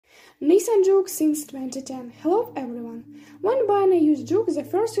Nissan Juke since 2010. Hello everyone. When buying a used Juke, the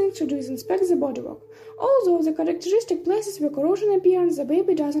first thing to do is inspect the bodywork. Although the characteristic places where corrosion appears, the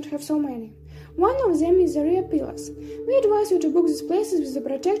baby doesn't have so many. One of them is the rear pillars. We advise you to book these places with a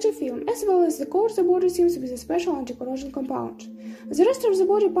protective film, as well as the coat the body seams with a special anti-corrosion compound. The rest of the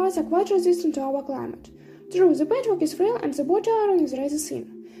body parts are quite resistant to our climate. True, the paintwork is frail and the body iron is rather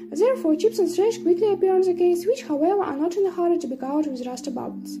thin. Therefore, chips and stretch quickly appear on the case, which, however, are not in a hurry to be covered with rust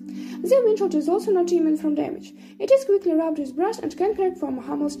bubbles. The windshield is also not immune from damage. It is quickly rubbed with brush and can crack from a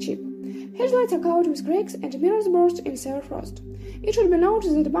harmless chip. Headlights are covered with cracks and mirrors burst in severe frost. It should be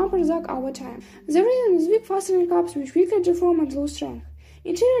noted that the bumpers sag over time. The reason is weak fastening cups which quickly deform and lose strength.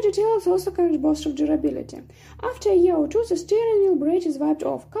 Interior details also can boast of durability. After a year or two, the steering wheel braid is wiped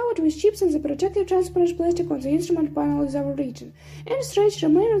off, covered with chips, and the protective transparent plastic on the instrument panel is overwritten, and stretch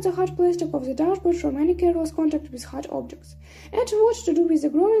remain on the hard plastic of the dashboard from any careless contact with hard objects. And what to do with the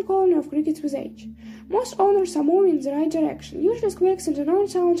growing colony of crickets with age? Most owners are moving in the right direction. Usually squeaks and annoying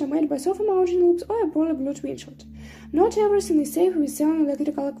sounds are made by sofa mounting loops or a poorly glued windshield. Not everything is safe with selling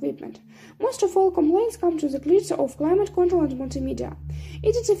electrical equipment. Most of all complaints come to the glitch of climate control and multimedia.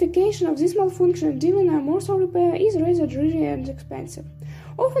 Identification of this malfunction and dealing a morsel repair is rather dreary and expensive.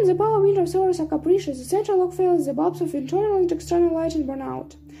 Often the power window servers are capricious, the central lock fails, the bulbs of internal and external lighting burn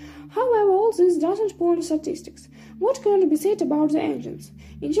out. However, all this doesn't pull on statistics. What can be said about the engines?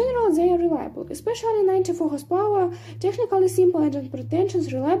 In general, they are reliable, especially 94 horsepower, technically simple and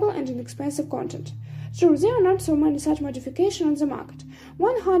unpretentious, reliable and inexpensive content. Sure, there are not so many such modifications on the market.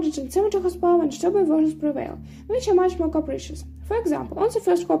 170 horsepower and turbo versions prevail, which are much more capricious. For example, on the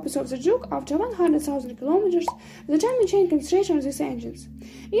first copies of the Juke, after 100,000 kilometers, the timing chain can stretch on these engines.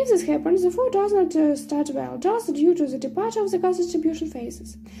 If this happens, the 4 does not start well, just due to the departure of the gas distribution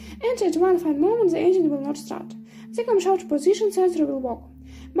phases. And at one fine moment, the engine will not start. The camshaft position sensor will work.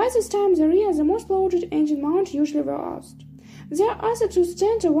 By this time, the rear, the most loaded engine mount usually wear out. Their other two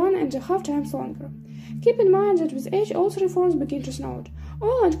stand 1.5 times longer. Keep in mind that with age all three forms begin to snort.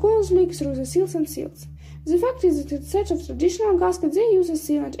 Oil and coolant leak through the seals and seals. The fact is that instead of traditional gaskets they use a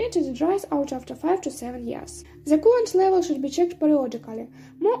sealant and it dries out after 5 to 7 years. The coolant level should be checked periodically.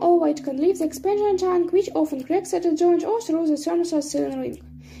 Moreover, it can leave the expansion tank, which often cracks at a joint or through the thermostat sealing ring.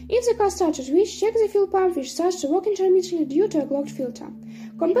 If the car starts to twitch, check the fuel pump, which starts to work intermittently due to a clogged filter.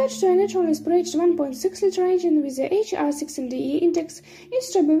 Compared to a naturally sprayed 1.6-liter engine with the HR16DE index,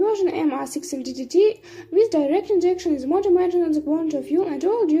 its turbo version MR16DDT with direct injection is more demanding on the quantity of fuel and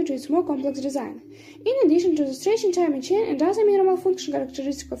oil due to its more complex design. In addition to the stretching timing chain and other minimal function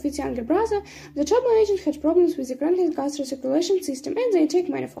characteristic of its younger brother, the turbo engine had problems with the crankcase gas recirculation system and the intake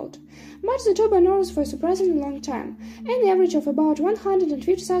manifold. But the turbo runs for a surprisingly long time, an average of about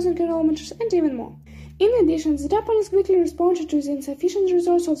 150,000 kilometers and even more. In addition, the Japanese quickly responded to the insufficient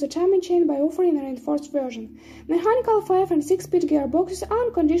resource of the timing chain by offering a reinforced version. Mechanical 5- and 6-speed gearboxes are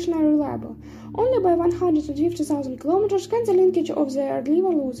unconditionally reliable. Only by 150,000 kilometers can the linkage of the air lever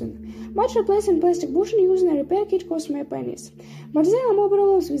loosen. But replacing plastic bushing using a repair kit costs mere pennies. But there are more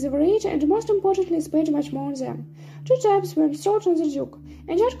problems with the variety and most importantly is paid much more on them. Two types were installed on the Juke.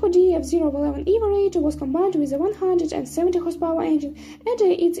 A Jatco DF011E variator was combined with a 170 horsepower engine and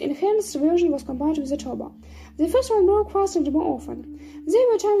its enhanced version was combined with a turbo. The first one broke faster and more often. There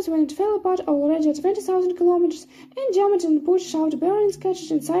were times when it fell apart already at 20,000 kilometers and jammed and pushed out bearings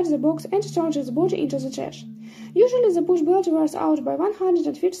catches inside the box and turned its body into the trash. Usually the push belt wears out by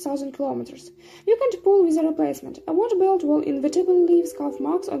 150,000 kilometers. You can't pull with a replacement. A water belt will inevitably leave scuff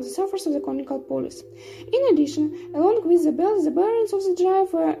marks on the surface of the conical pulleys. In addition, along with the belt, the bearings of the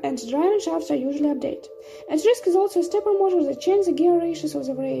drive and driving shafts are usually updated. At risk is also a stepper motor that changes the gear ratios of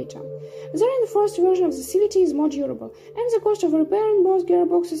the variator. The reinforced version of the CVT is more durable, and the cost of repairing both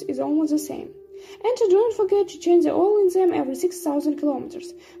gearboxes is almost the same. And don't forget to change the oil in them every 6,000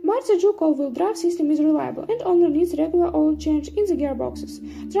 kilometers. But the Juke all-wheel drive system is reliable and only needs regular oil change in the gearboxes,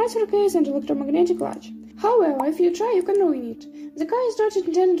 transfer case and electromagnetic clutch. However, if you try, you can ruin it. The car is not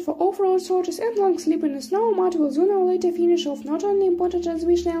intended for off-road sorties and long sleep in the snow mud will sooner or later finish off not only important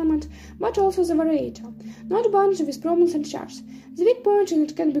transmission element, but also the variator. Not bundled with problems and charges. The weak point in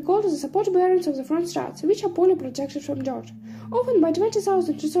it can be called the support bearings of the front struts, which are poorly protected from dirt. Often by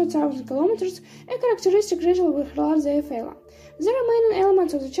 20,000 to 30,000 kilometers, a characteristic rattle will herald their failure. The remaining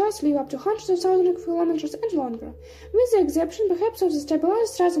elements of the chassis live up to hundreds of thousands of kilometers and longer, with the exception perhaps of the stabilizer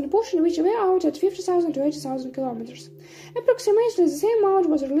struts and bushing which wear out at 50,000 to 80,000 kilometers. Approximately the same amount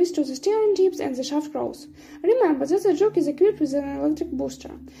was released to the steering tips and the shaft crows. Remember that the Juke is equipped with an electric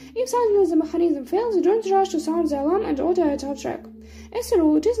booster. If suddenly the mechanism fails, don't rush to sound the alarm and order a tow track. As a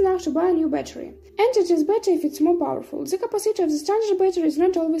rule, it is enough to buy a new battery, and it is better if it's more powerful. The capacity of the standard battery is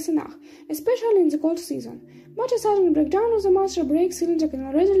not always enough, especially in the cold season. But a sudden breakdown of the master brake cylinder can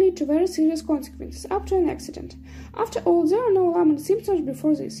already lead to very serious consequences, up to an accident. After all, there are no alarming symptoms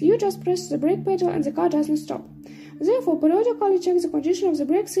before this. You just press the brake pedal and the car doesn't stop. Therefore, periodically check the condition of the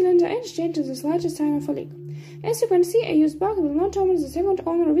brake cylinder and change to the slightest sign of a leak. As you can see, a used bug will not torment the second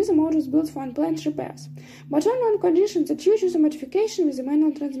owner with a motor built for unplanned repairs, but only on condition that you choose a modification with a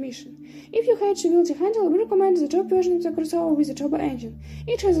manual transmission. If you hate wheelchair handle, we recommend the top version of the crossover with a turbo engine.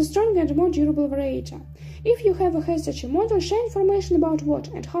 It has a stronger and more durable variator. If you have a such a model, share information about what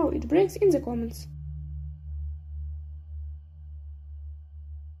and how it brakes in the comments.